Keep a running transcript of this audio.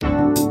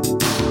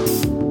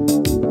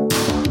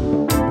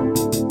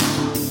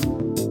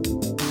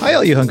Hi,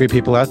 all you hungry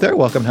people out there.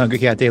 Welcome to Hungry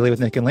Cat Daily with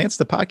Nick and Lance,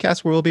 the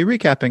podcast where we'll be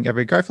recapping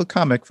every Garfield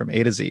comic from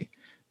A to Z.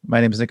 My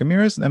name is Nick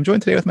Amiras, and I'm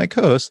joined today with my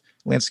co-host,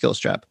 Lance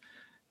Skillstrap.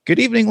 Good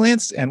evening,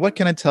 Lance, and what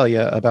can I tell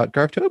you about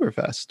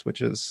Garftoberfest,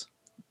 which is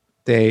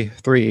day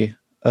 3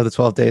 of the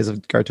 12 days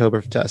of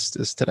Garftoberfest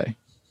is today.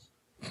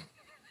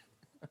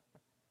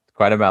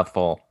 Quite a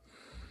mouthful.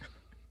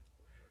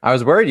 I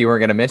was worried you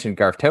weren't going to mention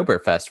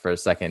Garftoberfest for a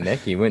second,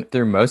 Nick. You went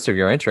through most of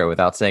your intro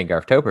without saying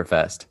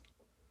Garftoberfest.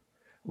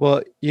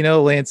 Well, you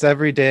know, Lance,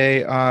 every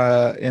day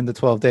in the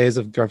 12 days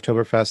of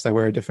Garftoberfest, I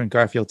wear a different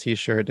Garfield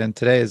t-shirt, and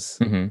today is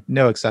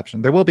no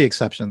exception. There will be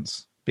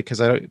exceptions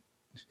because I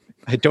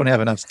don't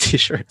have enough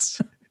t-shirts,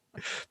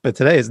 but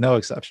today is no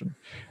exception.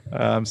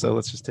 So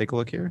let's just take a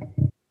look here.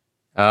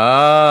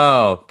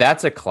 Oh,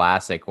 that's a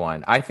classic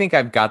one. I think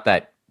I've got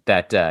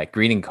that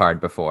greeting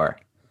card before.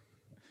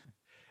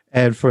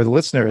 And for the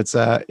listener,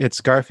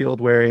 it's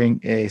Garfield wearing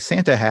a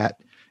Santa hat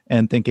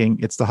and thinking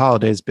it's the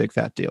holidays, big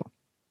fat deal.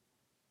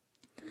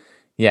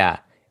 Yeah.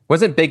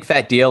 Wasn't big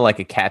fat deal like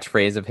a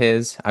catchphrase of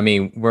his? I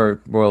mean,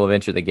 we'll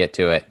eventually get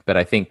to it, but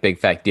I think big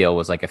fat deal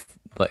was like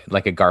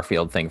a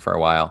Garfield thing for a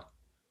while.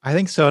 I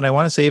think so. And I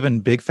want to say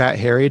even big fat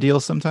hairy deal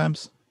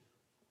sometimes.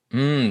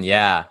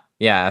 Yeah.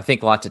 Yeah. I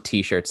think lots of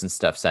t-shirts and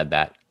stuff said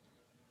that.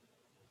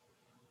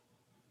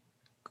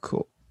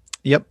 Cool.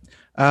 Yep.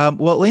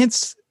 Well,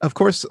 Lance, of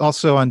course,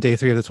 also on day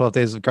 3 of the 12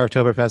 days of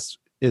Garftoberfest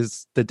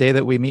is the day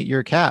that we meet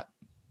your cat.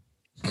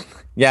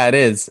 Yeah, it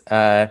is.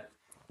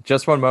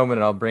 Just one moment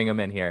and I'll bring him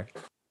in here.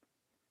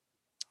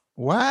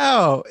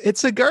 Wow.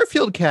 It's a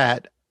Garfield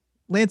cat.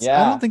 Lance,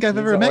 yeah, I don't think I've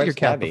ever met your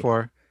cat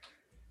before.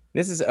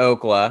 This is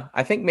Okla.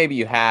 I think maybe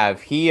you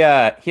have. He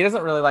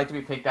doesn't really like to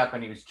be picked up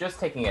and he was just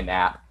taking a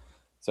nap.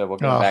 So we'll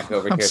get him back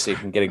over here so you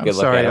can get a good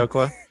look at him.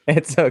 Okla.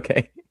 It's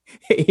okay.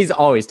 He's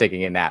always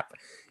taking a nap.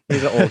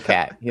 He's an old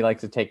cat. He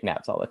likes to take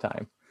naps all the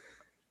time.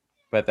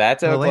 But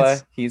that's Okla.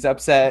 Lance... He's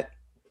upset.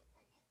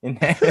 And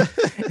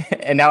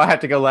now I have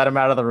to go let him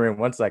out of the room.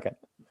 1 second.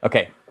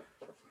 Okay.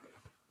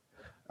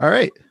 All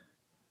right.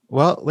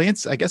 Well,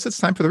 Lance, I guess it's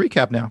time for the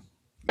recap now.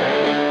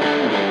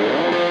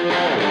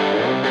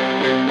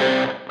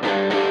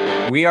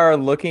 We are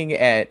looking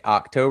at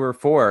October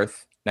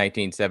 4th,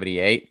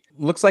 1978.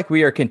 Looks like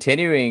we are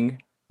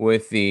continuing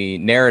with the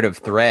narrative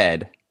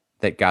thread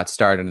that got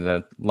started in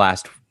the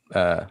last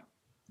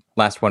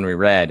one we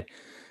read.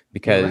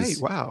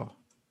 Because, right. Wow.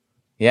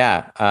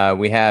 Yeah,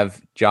 we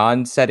have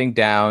John setting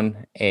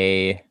down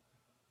a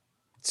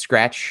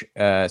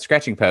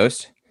scratching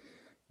post.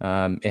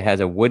 It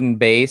has a wooden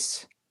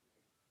base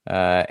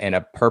and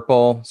a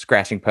purple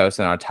scratching post,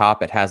 and on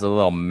top it has a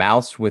little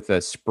mouse with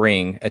a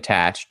spring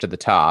attached to the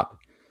top.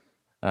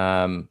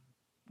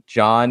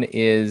 John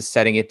is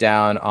setting it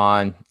down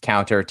on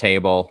counter,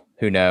 table,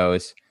 who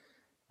knows.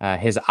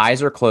 His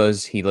eyes are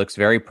closed. He looks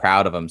very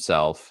proud of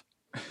himself.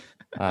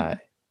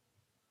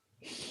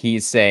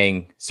 He's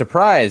saying,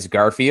 "Surprise,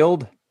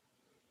 Garfield."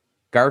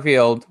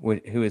 Garfield,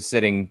 who is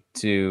sitting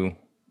to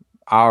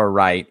our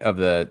right of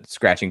the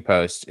scratching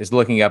post, is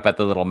looking up at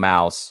the little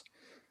mouse.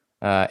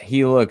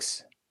 He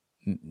looks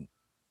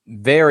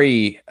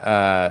very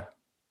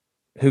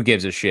who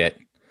gives a shit.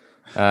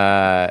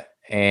 Mouth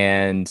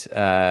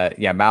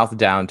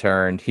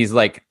downturned. He's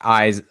like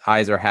eyes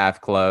are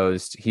half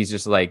closed. He's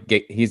just like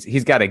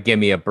he's got a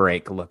gimme a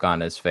break look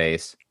on his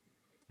face.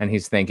 And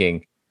he's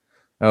thinking,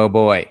 "Oh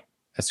boy,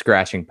 a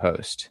scratching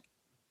post."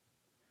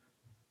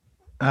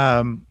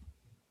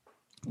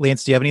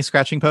 Lance, do you have any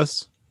scratching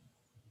posts?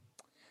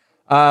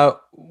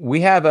 We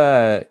have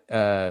a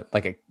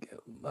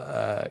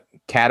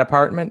cat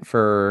apartment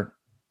for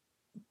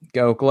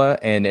Okla,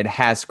 and it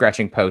has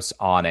scratching posts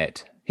on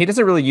it. He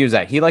doesn't really use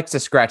that. He likes to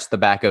scratch the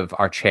back of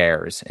our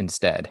chairs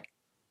instead.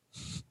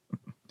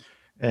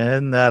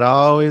 And that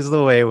always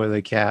the way with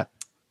a cat.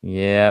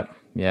 Yep.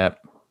 All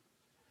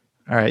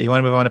right, you want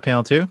to move on to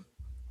panel 2?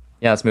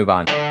 Yeah, let's move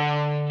on.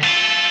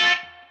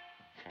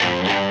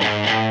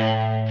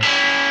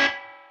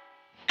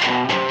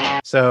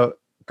 So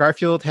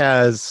Garfield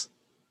has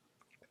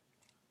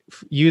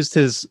used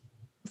his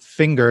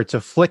finger to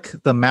flick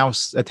the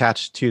mouse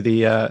attached to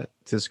the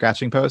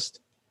scratching post,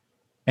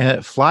 and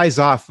it flies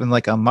off in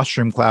like a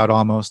mushroom cloud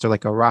almost, or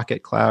like a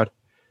rocket cloud.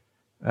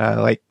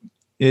 Like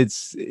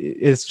it's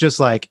just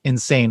like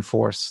insane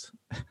force.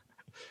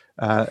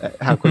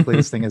 How quickly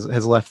this thing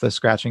has left the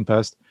scratching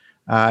post,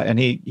 and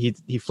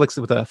he flicks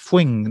it with a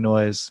fwing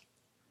noise,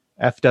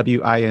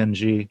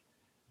 F-W-I-N-G.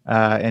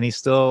 And he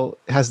still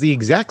has the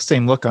exact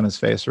same look on his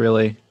face,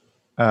 really.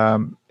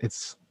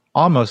 It's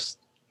almost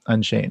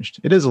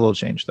unchanged. It is a little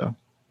changed, though.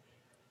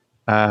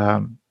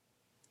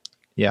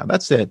 Yeah,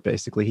 that's it,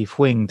 basically. He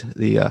fwinged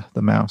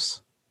the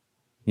mouse.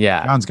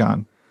 Yeah.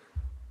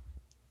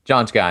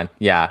 John's gone,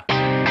 yeah.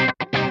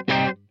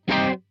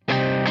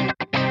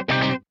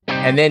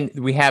 And then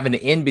we have an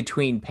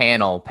in-between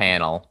panel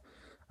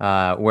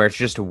where it's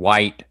just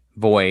white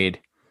void,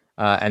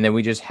 and then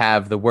we just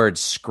have the word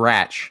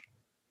scratch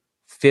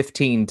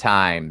 15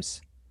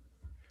 times,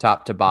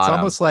 top to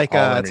bottom. It's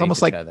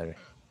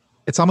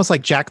almost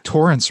like Jack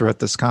Torrance wrote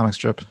this comic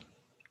strip.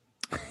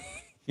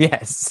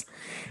 Yes.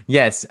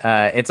 Yes.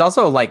 It's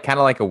also like kind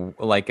of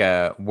like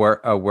a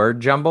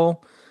word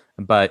jumble,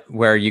 but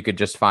where you could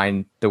just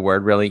find the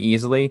word really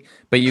easily.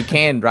 But you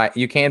can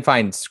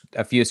find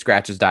a few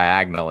scratches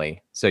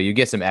diagonally, so you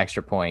get some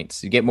extra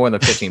points. You get more than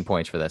 15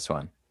 points for this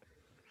one.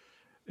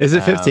 Is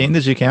it 15?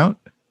 Did you count?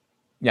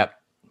 Yep,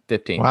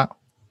 15. Wow.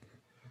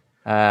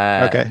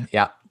 Okay.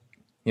 Yeah.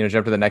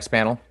 Jump to the next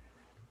panel.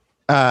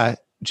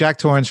 Jack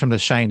Torrance from The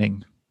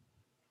Shining.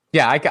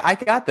 Yeah, I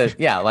got this.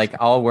 Yeah, like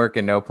all work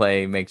and no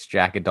play makes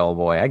Jack a dull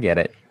boy. I get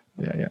it.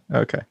 Yeah.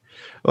 Okay.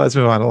 Well, let's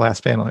move on to the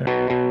last panel here.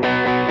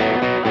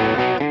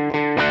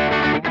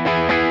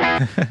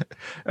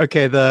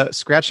 Okay, the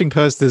scratching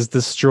post is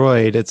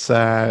destroyed. It's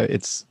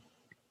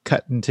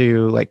cut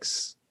into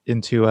Ribbons.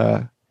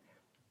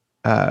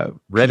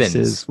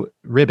 pieces,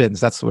 ribbons.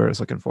 That's the word I was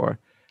looking for.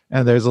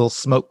 And there's little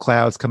smoke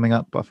clouds coming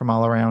up from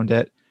all around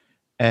it.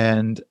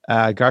 And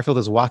Garfield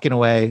is walking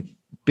away,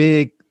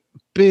 big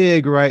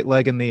right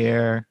leg in the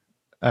air,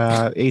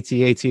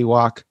 AT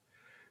walk.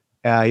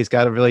 He's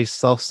got a really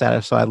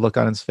self-satisfied look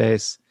on his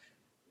face,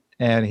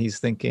 and he's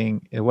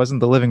thinking, it wasn't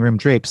the living room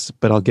drapes,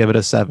 but I'll give it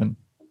a 7.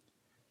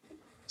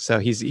 So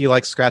he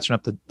likes scratching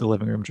up the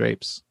living room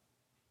drapes.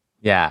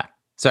 Yeah.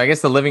 So I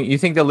guess you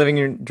think the living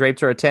room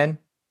drapes are a 10?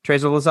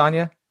 Trays of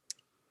lasagna?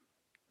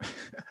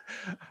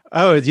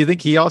 Oh, do you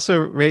think he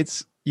also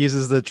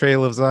uses the tray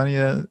of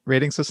lasagna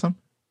rating system?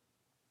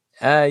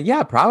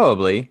 Yeah,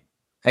 probably.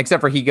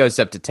 Except for he goes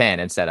up to 10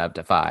 instead of up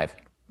to 5.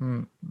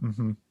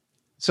 Mm-hmm.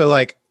 So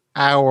like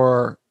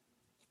our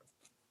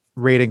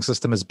rating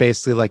system is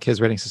basically like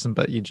his rating system,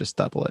 but you just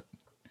double it.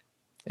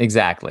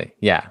 Exactly.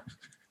 Yeah.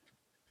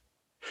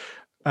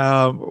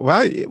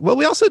 Well,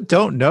 we also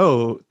don't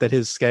know that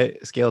his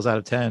scale's out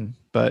of 10,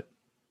 but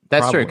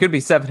that's true. It could be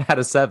 7 out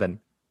of 7.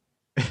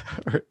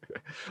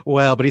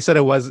 Well, but he said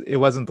it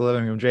wasn't the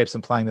living room drapes,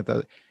 implying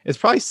that it's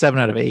probably 7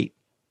 out of 8,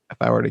 if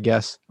I were to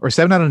guess, or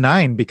 7 out of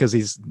 9 because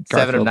he's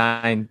Garfield. 7 or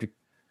 9.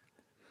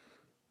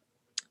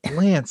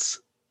 Lance,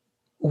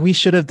 we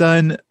should have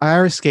done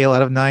our scale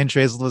out of 9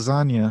 trays of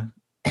lasagna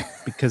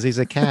because he's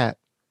a cat.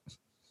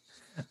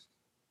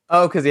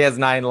 Oh, because he has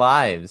 9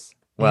 lives.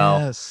 Well,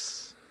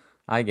 yes.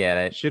 I get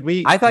it. Should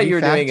we? I thought you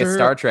were doing a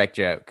Star Trek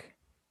joke.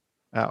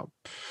 Oh,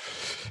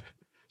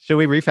 should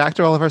we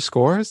refactor all of our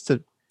scores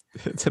to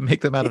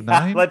make them out of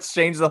 9? Let's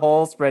change the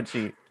whole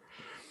spreadsheet.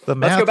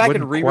 Let's go back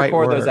and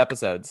re-record those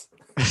episodes.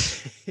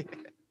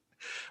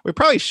 We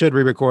probably should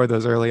re-record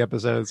those early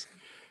episodes.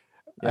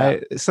 Yeah.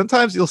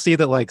 Sometimes you'll see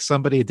that like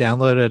somebody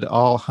downloaded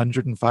all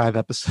 105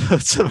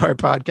 episodes of our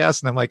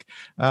podcast, and I'm like,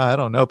 I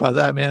don't know about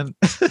that, man.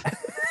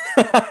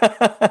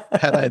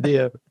 Bad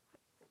idea.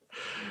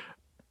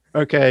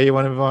 Okay, you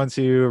want to move on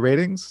to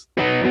ratings?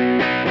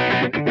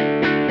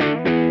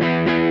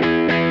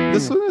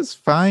 This one is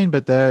fine,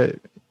 but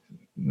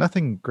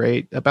nothing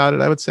great about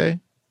it, I would say.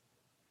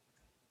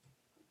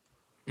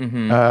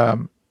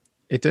 Mm-hmm.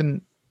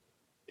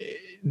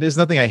 There's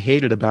nothing I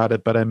hated about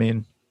it, but I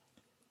mean,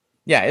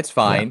 yeah, it's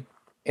fine.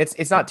 Yeah.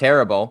 It's not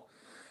terrible.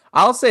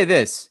 I'll say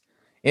this: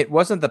 it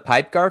wasn't the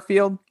pipe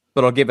Garfield,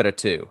 but I'll give it a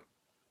 2.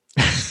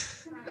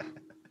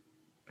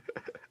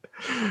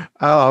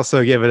 I'll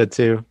also give it a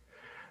 2.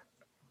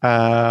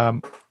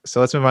 So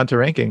let's move on to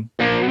ranking.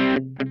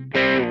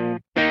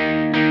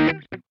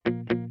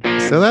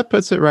 So that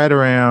puts it right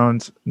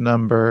around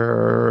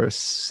number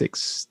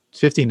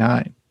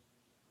 59.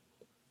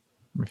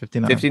 Number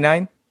 59.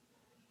 59?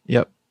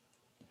 Yep.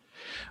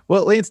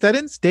 Well, Lance, that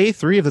ends day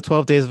 3 of the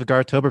 12 Days of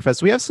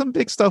Garftoberfest. We have some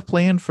big stuff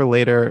planned for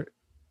later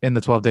in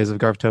the 12 Days of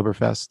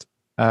Garftoberfest.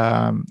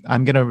 I'm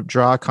going to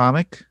draw a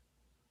comic.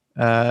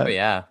 Oh,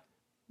 yeah.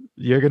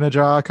 You're going to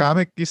draw a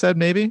comic, you said,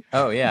 maybe?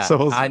 Oh, yeah.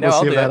 So I know.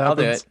 I'll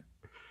do it.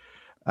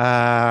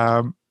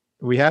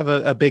 We have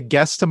a big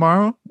guest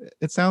tomorrow,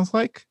 it sounds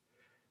like.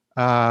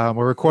 We're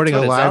recording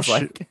a live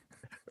we're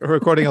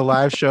recording a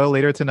live show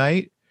later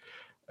tonight,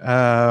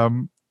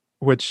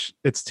 which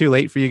it's too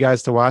late for you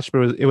guys to watch,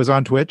 but it was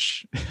on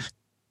Twitch.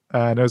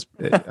 And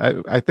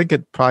I think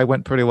it probably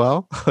went pretty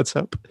well. Let's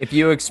hope. If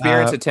you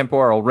experience a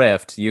temporal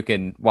rift, you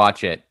can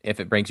watch it if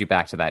it brings you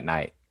back to that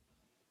night.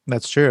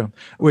 That's true.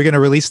 We're going to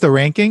release the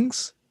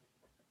rankings.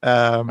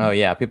 Oh,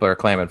 yeah. People are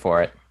clamoring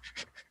for it.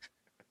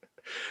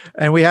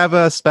 And we have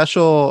a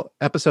special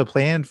episode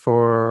planned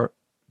for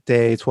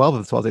day 12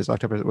 of the 12 Days of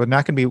October. We're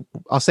not going to be,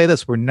 I'll say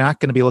this, we're not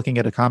going to be looking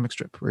at a comic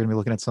strip. We're going to be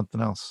looking at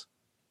something else.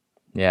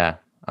 Yeah.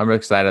 I'm really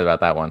excited about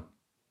that one.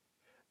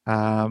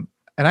 And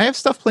I have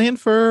stuff planned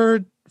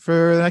for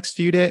the next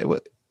few days.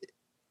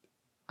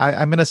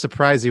 I'm going to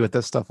surprise you with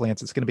this stuff,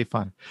 Lance. It's going to be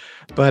fun.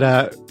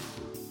 But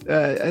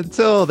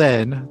until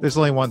then, there's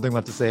only one thing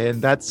left to say,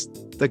 and that's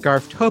the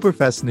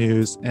Garftoberfest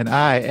news. And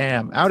I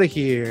am out of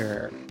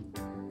here.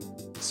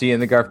 See you in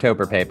the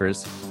Garftober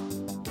papers.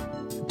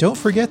 Don't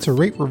forget to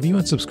rate, review,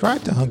 and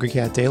subscribe to Hungry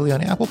Cat Daily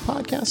on Apple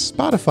Podcasts,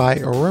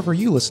 Spotify, or wherever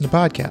you listen to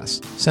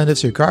podcasts. Send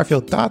us your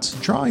Garfield thoughts,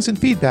 drawings, and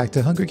feedback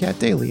to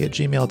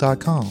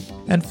hungrycatdaily@gmail.com.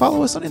 And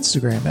follow us on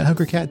Instagram at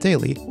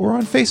HungryCatDaily or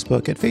on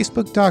Facebook at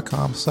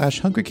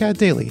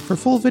facebook.com/HungryCatDaily for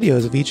full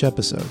videos of each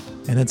episode.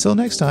 And until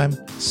next time,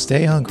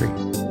 stay hungry.